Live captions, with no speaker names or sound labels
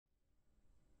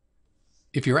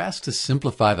If you're asked to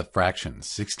simplify the fraction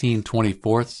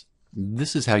 16/24,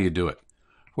 this is how you do it.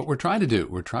 What we're trying to do,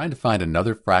 we're trying to find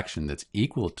another fraction that's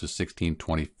equal to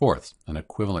 16/24, an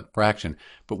equivalent fraction,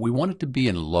 but we want it to be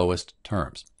in lowest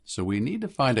terms. So we need to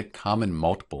find a common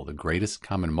multiple, the greatest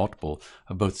common multiple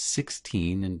of both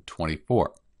 16 and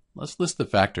 24. Let's list the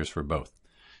factors for both.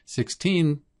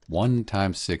 16, 1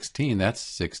 times 16, that's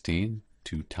 16,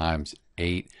 2 times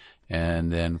 8,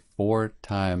 and then 4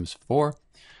 times 4.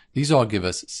 These all give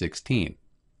us 16.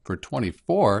 For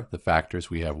 24, the factors,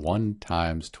 we have 1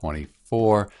 times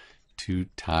 24, 2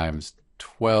 times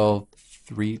 12,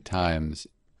 3 times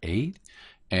 8,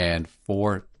 and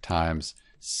 4 times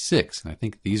 6. And I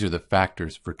think these are the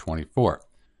factors for 24.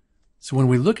 So when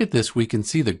we look at this, we can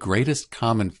see the greatest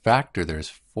common factor. There's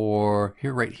 4,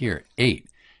 right here, 8.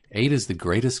 8 is the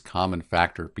greatest common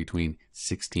factor between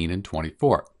 16 and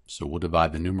 24. So we'll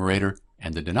divide the numerator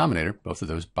and the denominator, both of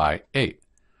those, by 8.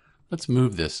 Let's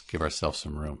move this, give ourselves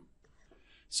some room.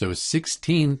 So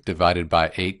 16 divided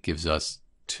by 8 gives us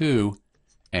 2,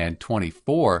 and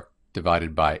 24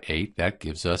 divided by 8, that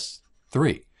gives us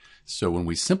 3. So when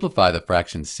we simplify the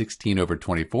fraction 16 over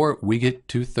 24, we get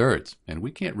 2/3, and we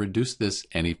can't reduce this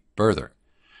any further.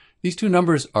 These two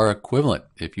numbers are equivalent.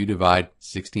 If you divide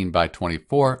 16 by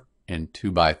 24 and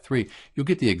 2 by 3, you'll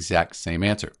get the exact same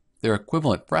answer. They're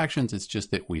equivalent fractions, it's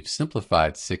just that we've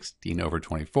simplified 16 over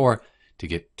 24 to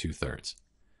get 2/3.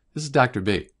 This is Dr.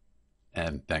 B,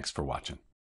 and thanks for watching.